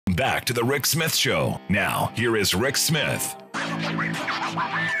Back to the Rick Smith Show. Now, here is Rick Smith.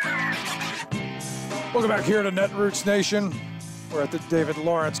 Welcome back here to Netroots Nation. We're at the David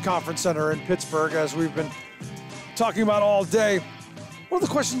Lawrence Conference Center in Pittsburgh, as we've been talking about all day. One of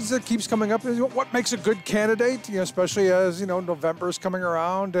the questions that keeps coming up is what makes a good candidate, especially as, November is coming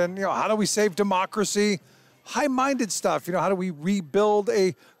around, and, how do we save democracy? High-minded stuff, how do we rebuild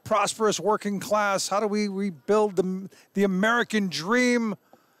a prosperous working class? How do we rebuild the American dream?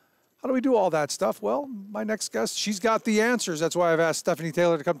 How do we do all that stuff? Well, my next guest, she's got the answers. That's why I've asked Stephanie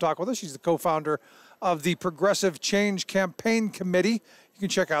Taylor to come talk with us. She's the co-founder of the Progressive Change Campaign Committee. You can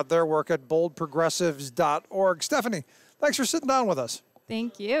check out their work at boldprogressives.org. Stephanie, thanks for sitting down with us.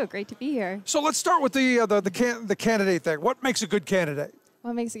 Thank you. Great to be here. So let's start with the candidate thing. What makes a good candidate?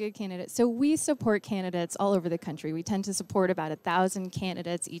 What makes a good candidate? So we support candidates all over the country. We tend to support about 1,000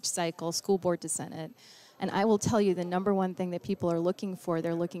 candidates each cycle, school board to Senate. And I will tell you the number one thing that people are looking for,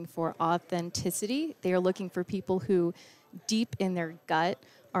 they're looking for authenticity. They are looking for people who, deep in their gut,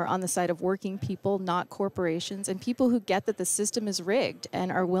 are on the side of working people, not corporations, and people who get that the system is rigged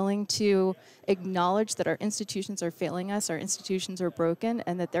and are willing to acknowledge that our institutions are failing us, our institutions are broken,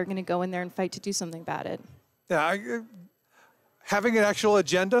 and that they're going to go in there and fight to do something about it. Yeah, having an actual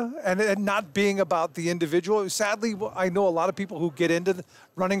agenda and not being about the individual. Sadly, I know a lot of people who get into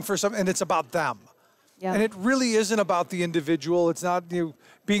running for something, and it's about them. Yeah. And it really isn't about the individual. It's not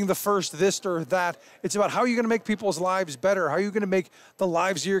being the first this or that. It's about how are you going to make people's lives better? How are you going to make the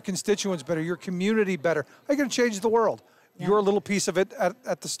lives of your constituents better, your community better? How are you going to change the world? Yeah. Your little piece of it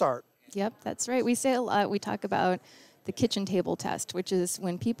at the start. Yep, that's right. We say a lot. We talk about the kitchen table test, which is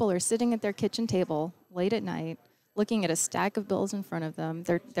when people are sitting at their kitchen table late at night, looking at a stack of bills in front of them.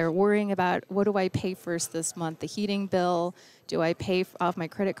 They're worrying about, what do I pay first this month? The heating bill? Do I pay off my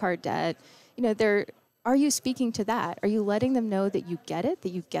credit card debt? Are you speaking to that? Are you letting them know that you get it, that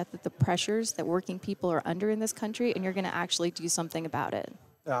you get that the pressures that working people are under in this country, and you're going to actually do something about it?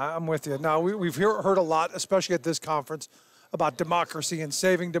 Yeah, I'm with you. Now, we've heard a lot, especially at this conference, about democracy and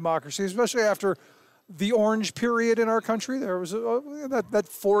saving democracy, especially after the orange period in our country. There was that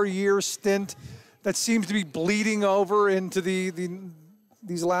 4-year stint that seems to be bleeding over into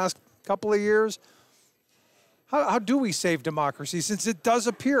these last couple of years. How do we save democracy, since it does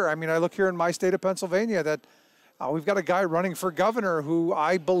appear? I mean, I look here in my state of Pennsylvania that we've got a guy running for governor who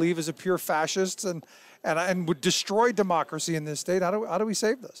I believe is a pure fascist and would destroy democracy in this state. How do we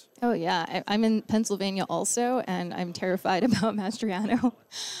save this? Oh, yeah. I'm in Pennsylvania also, and I'm terrified about Mastriano.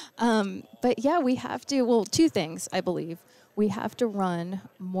 But, yeah, we have to, well, two things, I believe. We have to run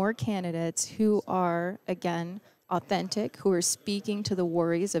more candidates who are, again, authentic, who are speaking to the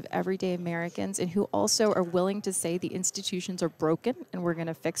worries of everyday Americans, and who also are willing to say the institutions are broken and we're going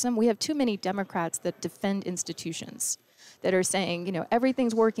to fix them. We have too many Democrats that defend institutions, that are saying,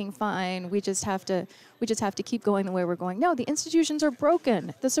 everything's working fine. We just have to keep going the way we're going. No, the institutions are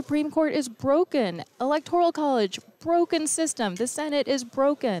broken. The Supreme Court is broken. Electoral College, broken system. The Senate is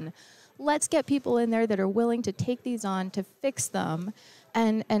broken. Let's get people in there that are willing to take these on, to fix them,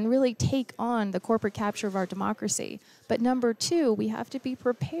 and really take on the corporate capture of our democracy. But number two, we have to be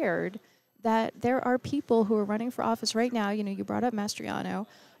prepared that there are people who are running for office right now. You brought up Mastriano.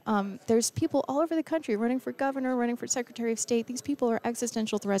 There's people all over the country running for governor, running for Secretary of State. These people are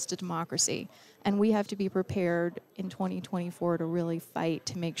existential threats to democracy. And we have to be prepared in 2024 to really fight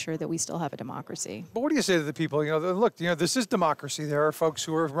to make sure that we still have a democracy. But what do you say to the people? Look, this is democracy. There are folks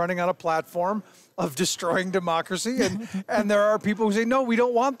who are running on a platform of destroying democracy. And there are people who say, no, we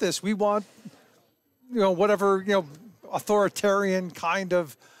don't want this. We want, whatever, authoritarian kind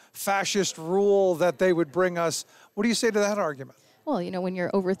of fascist rule that they would bring us. What do you say to that argument? Well, when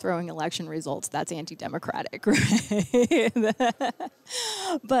you're overthrowing election results, that's anti-democratic, right?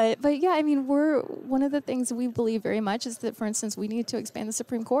 but yeah, I mean, one of the things we believe very much is that, for instance, we need to expand the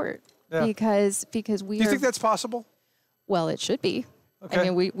Supreme Court. Yeah. because we. Do you think that's possible? Well, it should be. Okay. I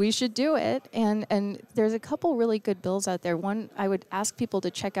mean, we should do it, and there's a couple really good bills out there. One, I would ask people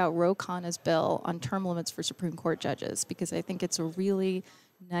to check out Ro Khanna's bill on term limits for Supreme Court judges, because I think it's a really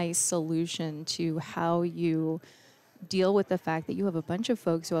nice solution to how you deal with the fact that you have a bunch of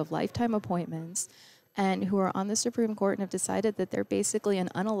folks who have lifetime appointments and who are on the Supreme Court and have decided that they're basically an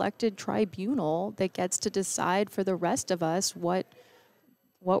unelected tribunal that gets to decide for the rest of us what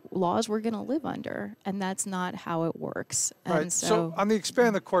laws we're going to live under. And that's not how it works. Right. And so on the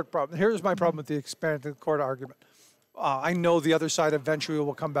expand the court problem, here's my problem with the expand the court argument. I know the other side eventually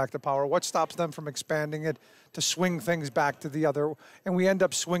will come back to power. What stops them from expanding it to swing things back to the other? And we end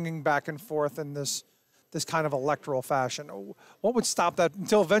up swinging back and forth in this this kind of electoral fashion. What would stop that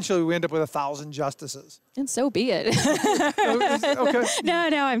until eventually we end up with 1,000 justices? And so be it. Okay.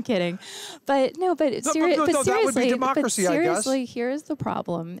 No, I'm kidding. But seriously, that would be democracy, I guess. Seriously, here's the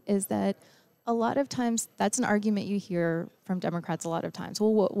problem: is that a lot of times that's an argument you hear from Democrats. A lot of times,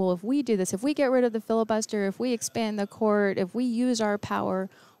 well, if we do this, if we get rid of the filibuster, if we expand the court, if we use our power,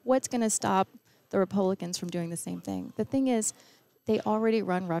 what's going to stop the Republicans from doing the same thing? The thing is, they already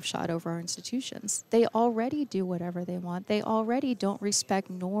run roughshod over our institutions. They already do whatever they want. They already don't respect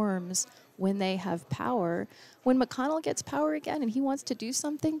norms when they have power. When McConnell gets power again and he wants to do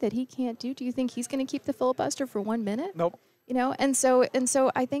something that he can't do you think he's going to keep the filibuster for 1 minute? Nope. You know, and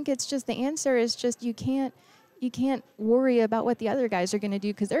so I think it's just the answer is just you can't worry about what the other guys are going to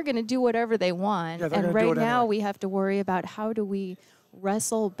do because they're going to do whatever they want. Yeah, and right now we have to worry about how do we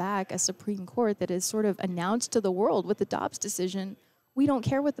wrestle back a Supreme Court that is sort of announced to the world with the Dobbs decision. We don't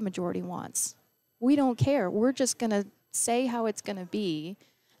care what the majority wants. We don't care. We're just going to say how it's going to be,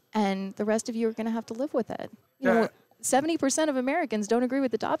 and the rest of you are going to have to live with it. You know, 70% of Americans don't agree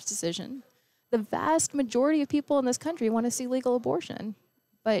with the Dobbs decision. The vast majority of people in this country want to see legal abortion,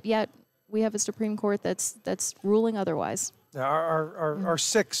 but yet we have a Supreme Court that's ruling otherwise. Yeah, our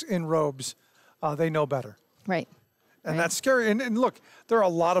six in robes, they know better. Right. And that's scary. And look, there are a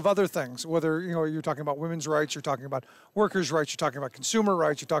lot of other things, whether, you're talking about women's rights, you're talking about workers' rights, you're talking about consumer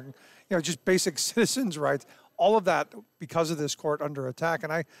rights, you're talking, just basic citizens' rights, all of that because of this court under attack.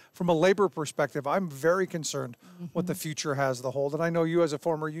 And from a labor perspective, I'm very concerned what the future has to hold. And I know you as a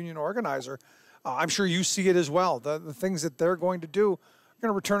former union organizer, I'm sure you see it as well. The things that they're going to do are going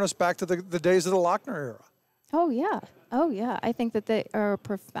to return us back to the days of the Lochner era. Oh, yeah. I think that they are a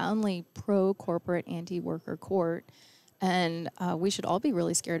profoundly pro-corporate, anti-worker court. And we should all be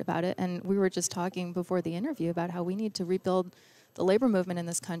really scared about it. And we were just talking before the interview about how we need to rebuild the labor movement in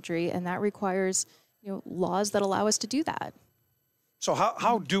this country, and that requires laws that allow us to do that. So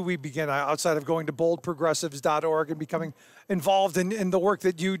how do we begin outside of going to boldprogressives.org and becoming involved in the work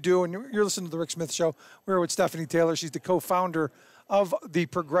that you do? And you're listening to the Rick Smith Show. We're with Stephanie Taylor. She's the co-founder of the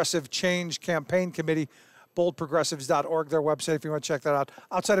Progressive Change Campaign Committee, boldprogressives.org, their website, if you want to check that out.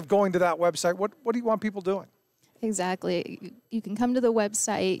 Outside of going to that website, what do you want people doing? Exactly. You can come to the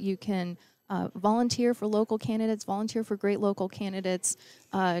website. You can volunteer for local candidates, volunteer for great local candidates,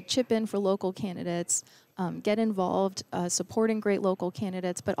 chip in for local candidates, get involved supporting great local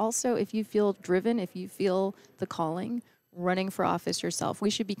candidates. But also, if you feel driven, if you feel the calling, running for office yourself. We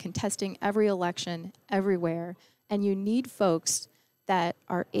should be contesting every election everywhere. And you need folks that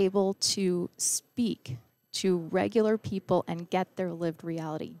are able to speak to regular people and get their lived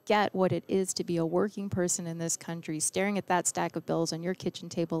reality, get what it is to be a working person in this country, staring at that stack of bills on your kitchen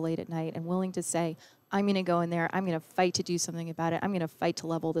table late at night and willing to say, I'm going to go in there, I'm going to fight to do something about it, I'm going to fight to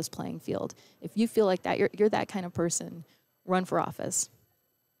level this playing field. If you feel like that, you're that kind of person, run for office.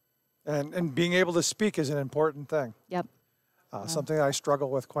 And being able to speak is an important thing. Yep. Something I struggle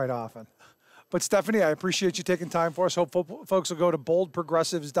with quite often. But Stephanie, I appreciate you taking time for us. Hope folks will go to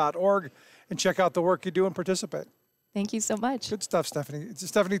boldprogressives.org and check out the work you do and participate. Thank you so much. Good stuff, Stephanie. It's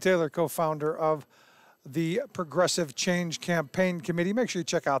Stephanie Taylor, co-founder of the Progressive Change Campaign Committee. Make sure you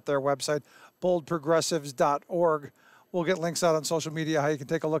check out their website, boldprogressives.org. We'll get links out on social media, how you can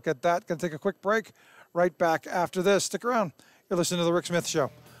take a look at that. Going to take a quick break. Right back after this. Stick around. You're listening to The Rick Smith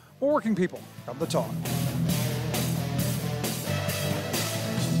Show. We're working people. Come to talk.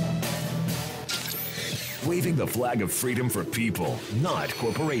 Waving the flag of freedom for people, not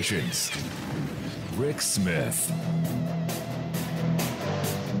corporations. Rick Smith.